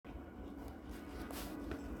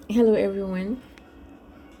Hello, everyone.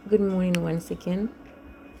 Good morning once again.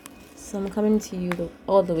 So, I'm coming to you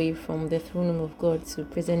all the way from the throne room of God to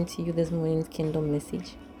present to you this morning's kingdom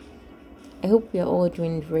message. I hope we are all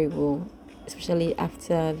doing very well, especially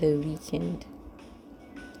after the weekend.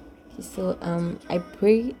 I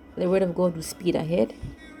pray the word of God will speed ahead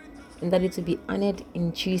and that it will be honored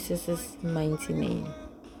in Jesus' mighty name.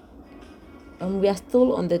 We are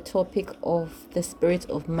still on the topic of the spirit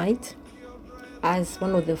of might as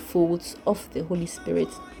one of the folds of the Holy Spirit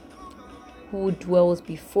who dwells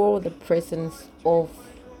before the presence of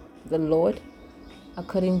the Lord,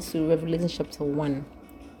 according to Revelation chapter 1.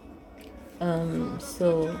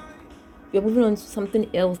 So we're moving on to something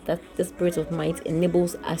else that the Spirit of Might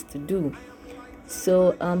enables us to do.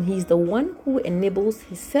 So he's the one who enables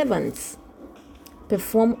his servants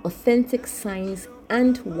perform authentic signs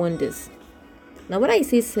and wonders. Now, when I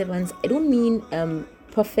say servants, I don't mean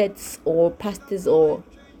prophets or pastors or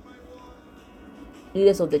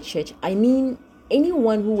leaders of the church. I mean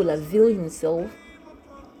anyone who will avail himself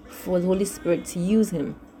for the Holy Spirit to use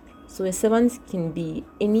him. So a servant can be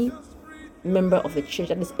any member of the church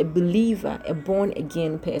that is a believer, a born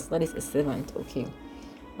again person that is a servant. Okay.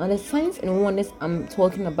 Now the signs and wonders I'm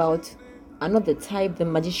talking about are not the type the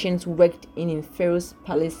magicians worked in Pharaoh's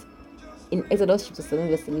palace in Exodus chapter 7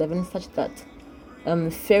 verse 11, such that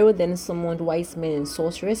Pharaoh then summoned wise men and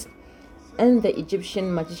sorcerers, and the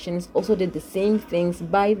Egyptian magicians also did the same things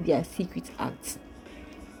by their secret acts.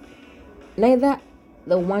 Neither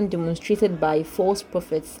the one demonstrated by false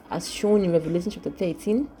prophets as shown in Revelation chapter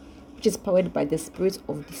 13, which is powered by the spirit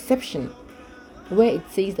of deception, where it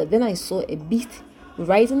says that then I saw a beast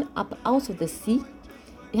rising up out of the sea.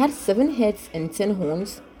 It had 7 heads and 10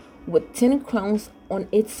 horns, with 10 crowns on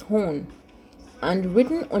its horn, and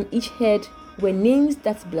written on each head were names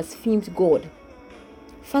that blasphemed God.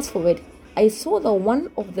 Fast forward, I saw that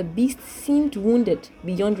one of the beasts seemed wounded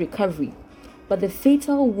beyond recovery, but the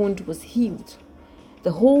fatal wound was healed.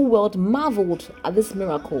 The whole world marveled at this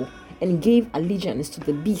miracle and gave allegiance to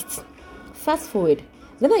the beast. Fast forward,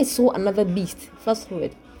 then I saw another beast. Fast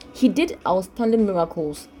forward, he did outstanding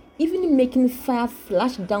miracles, even making fire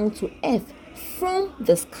flash down to earth from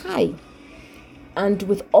the sky. And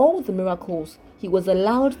with all the miracles he was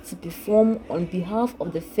allowed to perform on behalf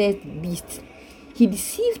of the first beast, he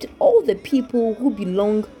deceived all the people who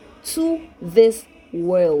belong to this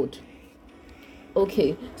world.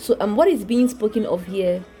 Okay, so what is being spoken of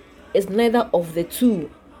here is neither of the two.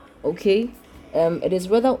 Okay, it is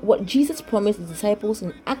rather what Jesus promised his disciples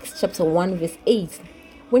in Acts chapter 1 verse 8,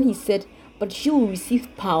 when he said, "But you will receive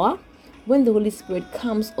power when the Holy Spirit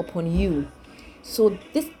comes upon you." So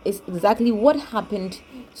this is exactly what happened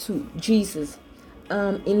to Jesus.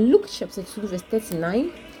 In Luke chapter 2 verse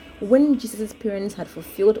 39, when Jesus' parents had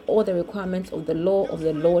fulfilled all the requirements of the law of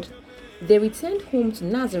the Lord, they returned home to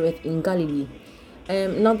Nazareth in Galilee.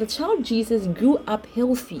 Now the child Jesus grew up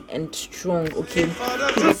healthy and strong. Okay,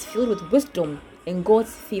 he was filled with wisdom and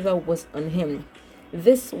God's favor was on him.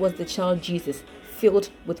 This was the child Jesus, filled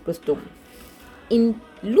with wisdom. In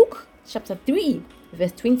Luke chapter 3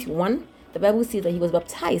 verse 21, the Bible says that he was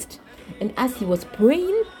baptized, and as he was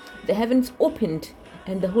praying, the heavens opened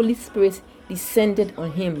and the Holy Spirit descended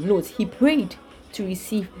on him. Note, he prayed to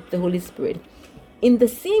receive the Holy Spirit. In the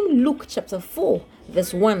same Luke chapter 4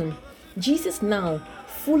 verse 1, Jesus, now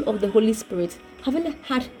full of the Holy Spirit, having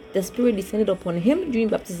had the Spirit descended upon him during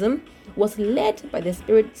baptism, was led by the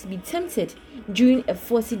Spirit to be tempted during a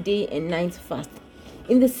 40-day and night fast.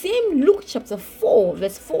 In the same Luke chapter 4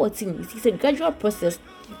 verse 14, it's a gradual process.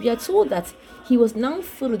 We are told that he was now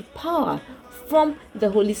filled with power from the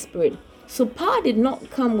Holy Spirit. So power did not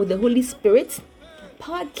come with the Holy Spirit.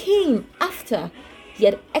 Power came after he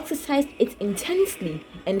had exercised it intensely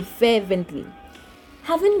and fervently.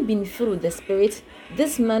 Having been filled with the Spirit,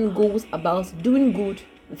 this man goes about doing good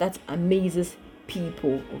that amazes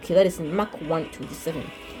people. Okay, that is in Mark 1:27.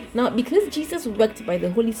 Now, because Jesus worked by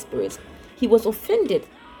the Holy Spirit, he was offended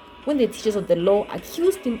when the teachers of the law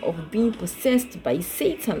accused him of being possessed by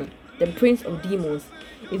Satan, the prince of demons.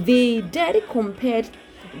 They dared compared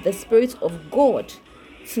the Spirit of God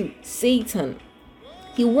to Satan.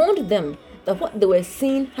 He warned them that what they were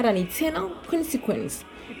saying had an eternal consequence.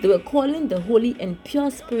 They were calling the holy and pure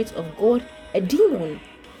Spirit of God a demon.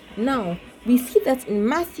 Now, we see that in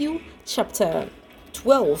Matthew chapter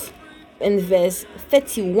 12 and verse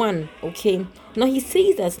 31. Okay, now he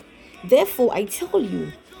says that, "Therefore I tell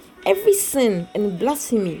you, every sin and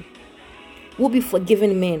blasphemy will be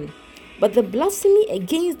forgiven men, but the blasphemy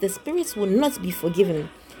against the Spirit will not be forgiven.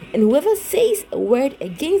 And whoever says a word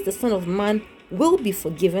against the Son of Man will be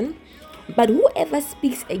forgiven, But whoever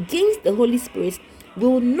speaks against the Holy Spirit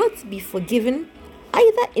will not be forgiven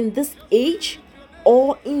either in this age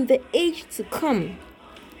or in the age to come.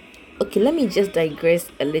 Okay, let me just digress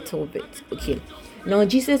a little bit. Okay, now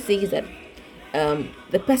Jesus says that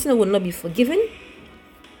the person will not be forgiven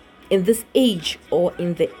in this age or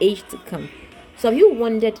in the age to come. So have you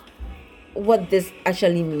wondered what this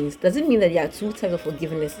actually means? Does it mean that there are two types of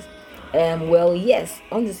forgiveness? Well, yes,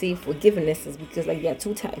 I want to say forgivenesses because like there are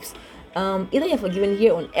two types. Either you're forgiven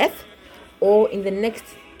here on earth or in the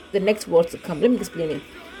next world to come. Let me explain it.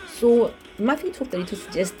 So Matthew 12:32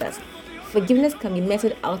 suggests that forgiveness can be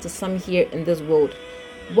meted out to some here in this world,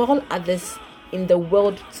 while others in the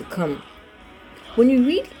world to come. When you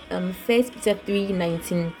read 1 Peter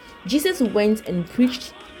 3:19, Jesus went and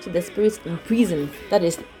preached to the spirits in prison, that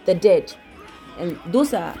is, the dead. And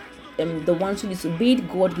those are the ones who disobeyed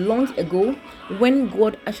God long ago, when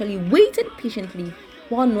God actually waited patiently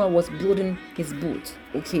while Noah was building his boat.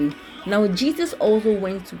 Okay, now Jesus also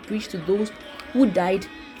went to preach to those who died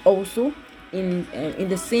also in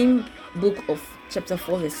the same book of chapter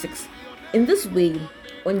 4 verse 6. In this way,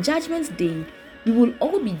 on Judgment Day, we will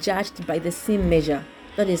all be judged by the same measure,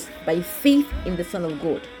 that is, by faith in the Son of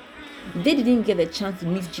God. They didn't get a chance to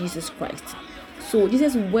meet Jesus Christ, so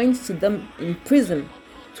Jesus went to them in prison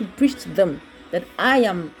to preach to them that I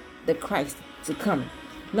am the Christ to come.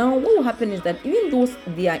 Now what will happen is that even though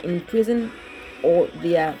they are in prison or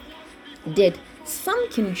they are dead, some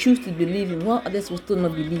can choose to believe him while others will still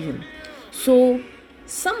not believe him. So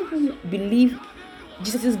some who believe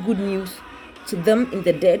Jesus' good news to them in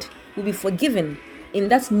the dead will be forgiven in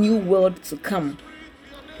that new world to come,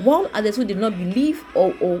 while others who did not believe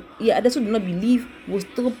others who did not believe will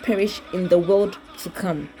still perish in the world to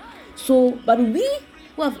come. So but we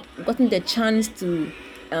who have gotten the chance to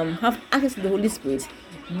have access to the Holy Spirit,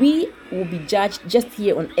 we will be judged just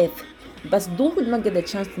here on earth. But those who did not get the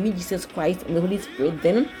chance to meet Jesus Christ and the Holy Spirit,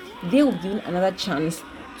 then they will be given another chance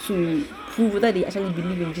to prove whether they actually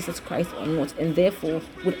believe in Jesus Christ or not, and therefore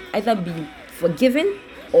would either be forgiven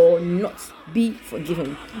or not be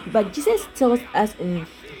forgiven. But Jesus tells us in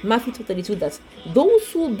Matthew 2:32 that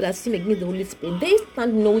those who blaspheme against the Holy Spirit, they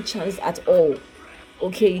stand no chance at all.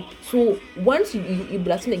 Okay, so once you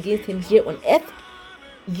blaspheme against him here on earth,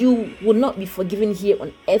 you will not be forgiven here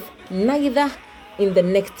on earth, neither in the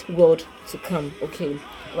next world to come. Okay,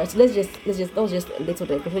 right, so let's just that was just a little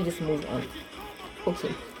bit, let's just move on. Okay,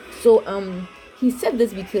 so he said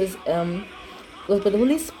this because it was by the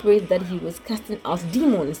Holy Spirit that he was casting out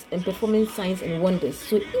demons and performing signs and wonders.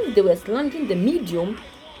 So if they were slandering the medium,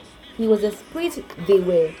 he was a spirit they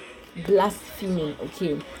were blaspheming.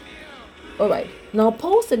 Okay, all right. Now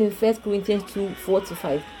Paul said in 1 Corinthians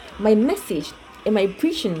 2:4-5, my message and my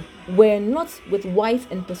preaching were not with wise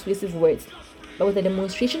and persuasive words, but with a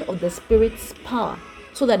demonstration of the Spirit's power,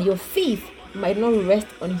 so that your faith might not rest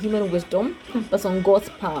on human wisdom, but on God's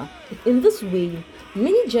power. In this way,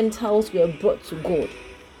 many Gentiles were brought to God.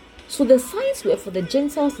 So the signs were for the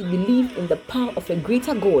Gentiles to believe in the power of a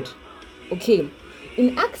greater God. Okay,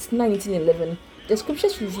 in Acts 19:11, the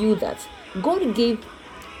scriptures reveal that God gave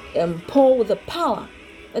Paul the power,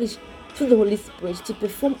 that is through the Holy Spirit, to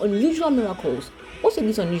perform unusual miracles. Also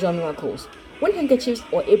these unusual miracles, when handkerchiefs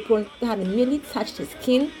or aprons that had merely touched his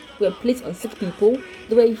skin were placed on sick people,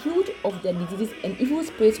 they were healed of their diseases and evil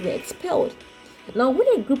spirits were expelled. Now when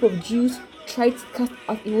a group of Jews tried to cast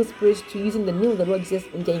out evil spirits to using the name of the Lord Jesus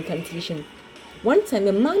in their incantation, one time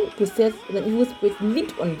a man possessed with an evil spirit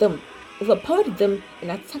leaped on them, overpowered them,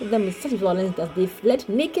 and attacked them with such violence that they fled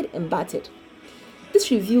naked and battered.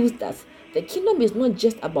 This reveals that the kingdom is not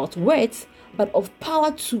just about words, but of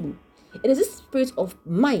power too. It is this spirit of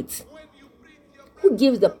might who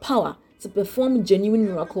gives the power to perform genuine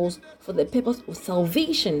miracles for the purpose of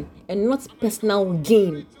salvation and not personal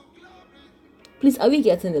gain. Please, are we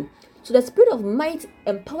getting it? So the spirit of might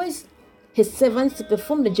empowers his servants to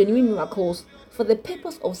perform the genuine miracles for the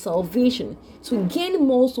purpose of salvation, to gain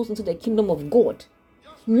more souls into the kingdom of God,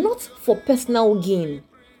 not for personal gain.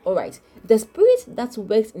 All right, the spirit that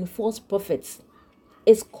works in false prophets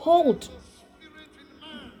is called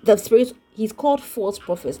he's called false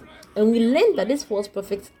prophets, and we learn that this false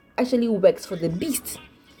prophet actually works for the beast.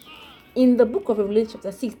 In the book of Revelation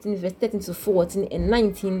chapter 16 verse 13-14 and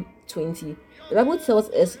 19-20, the Bible tells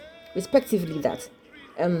us respectively that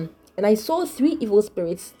and I saw 3 evil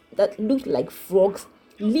spirits that looked like frogs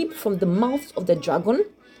leap from the mouths of the dragon,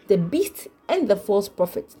 the beast, and the false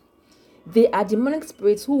prophet. They are demonic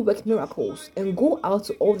spirits who work miracles and go out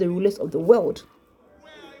to all the rulers of the world.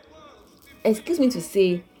 Excuse me to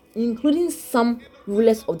say, including some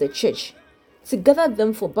rulers of the church, to gather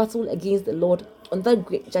them for battle against the Lord on that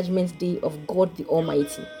great judgment day of God the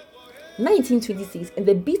Almighty. 1926, and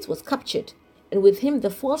the beast was captured, and with him the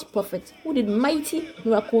false prophet who did mighty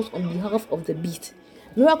miracles on behalf of the beast.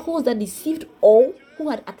 Miracles that deceived all who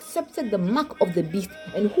had accepted the mark of the beast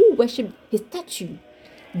and who worshipped his statue.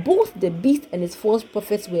 Both the beast and his false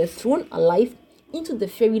prophets were thrown alive into the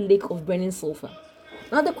fiery lake of burning sulfur.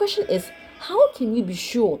 Now the question is, how can you be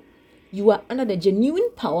sure you are under the genuine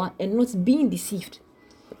power and not being deceived?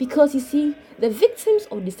 Because you see, the victims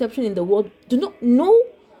of deception in the world do not know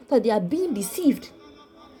that they are being deceived.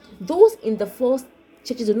 Those in the false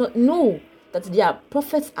churches do not know that their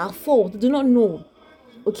prophets are false. They do not know.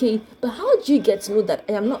 Okay, but how do you get to know that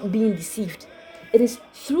I am not being deceived? It is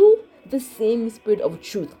through the same spirit of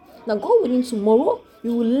truth. Now, God willing, tomorrow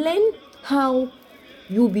you will learn how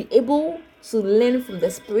you'll be able to learn from the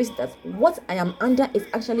spirit that what I am under is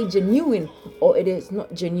actually genuine or it is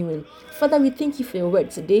not genuine. Father, we thank you for your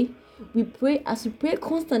word today. We pray as we pray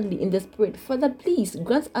constantly in the spirit. Father, please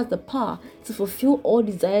grant us the power to fulfill all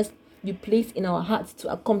desires you place in our hearts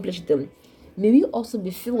to accomplish them. May we also be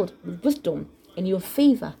filled with wisdom and your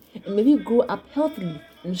favor, and may we grow up healthily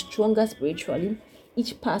and stronger spiritually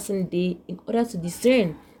each passing day in order to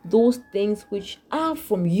discern those things which are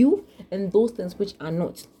from you and those things which are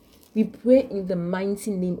not. We pray in the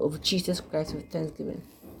mighty name of Jesus Christ with thanksgiving.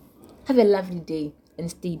 Have a lovely day and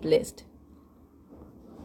stay blessed.